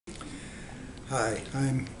Hi,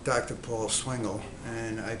 I'm Dr. Swingle,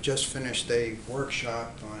 and I've just finished a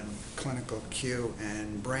workshop on ClinicalQ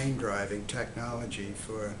and brain driving technology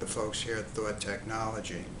for the folks here at Thought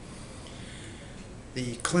Technology.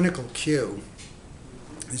 The ClinicalQ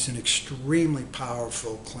is an extremely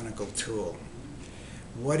powerful clinical tool.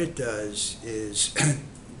 What it does is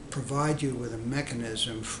provide you with a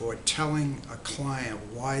mechanism for telling a client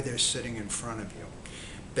why they're sitting in front of you,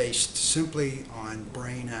 based simply on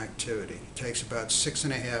brain activity. It takes about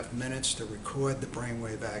 6.5 minutes to record the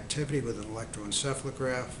brainwave activity with an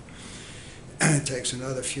electroencephalograph. It takes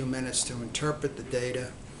another few minutes to interpret the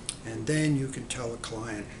data, and then you can tell a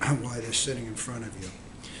client why they're sitting in front of you.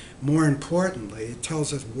 More importantly, it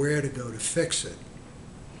tells us where to go to fix it.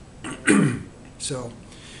 So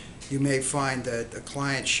you may find that a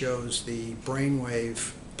client shows the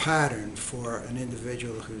brainwave pattern for an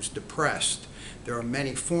individual who's depressed. There are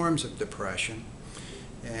many forms of depression,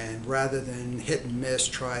 and rather than hit and miss,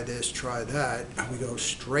 try this, try that, we go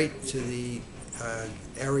straight to the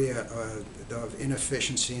area of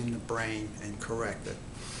inefficiency in the brain and correct it.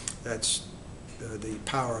 That's the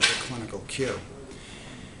power of the ClinicalQ.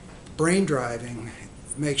 Brain driving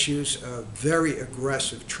makes use of very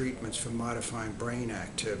aggressive treatments for modifying brain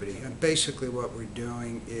activity. And basically what we're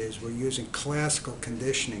doing is we're using classical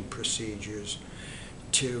conditioning procedures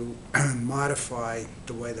to modify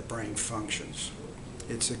the way the brain functions.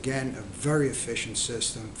 It's again a very efficient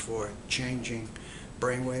system for changing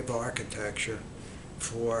brainwave architecture,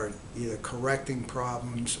 for either correcting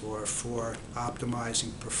problems or for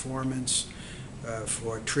optimizing performance,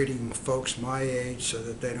 for treating folks my age so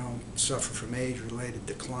that they don't suffer from age-related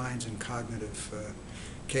declines in cognitive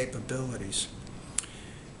capabilities.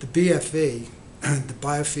 The BFV, the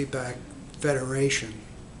Biofeedback Federation,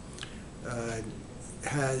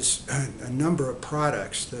 has a number of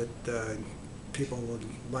products that people would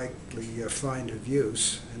likely find of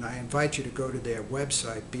use, and I invite you to go to their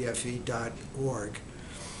website, bfe.org,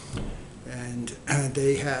 and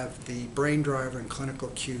they have the BrainDryvr and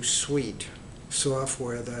ClinicalQ Suite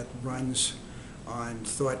software that runs on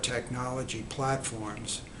Thought Technology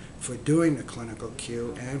platforms for doing the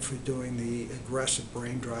ClinicalQ and for doing the aggressive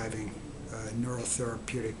brain driving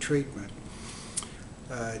neurotherapeutic treatment.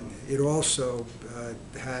 It also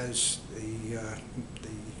has the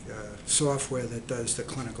software that does the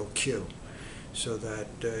ClinicalQ, so that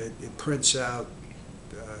it prints out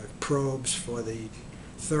probes for the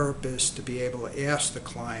therapist to be able to ask the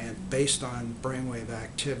client, based on brainwave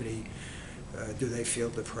activity, do they feel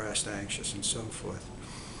depressed, anxious, and so forth.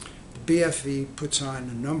 The BFV puts on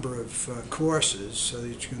a number of courses so that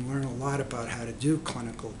you can learn a lot about how to do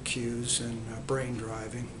clinical cues and brain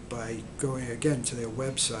driving by going again to their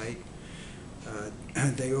website.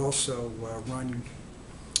 They also run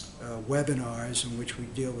webinars in which we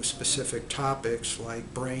deal with specific topics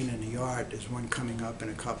like brain and the art. There's one coming up in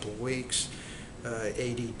a couple of weeks,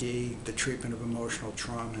 ADD, the treatment of emotional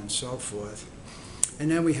trauma, and so forth. And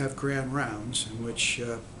then we have grand rounds in which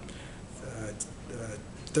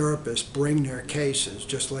therapists bring their cases,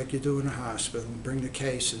 just like you do in a hospital, bring the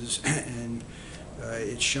cases, and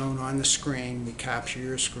it's shown on the screen. We capture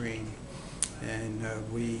your screen, and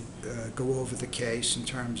we go over the case in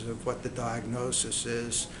terms of what the diagnosis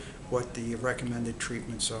is, what the recommended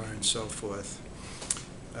treatments are, and so forth.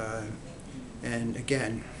 And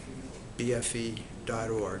again,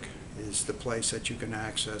 bfe.org is the place that you can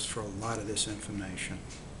access for a lot of this information.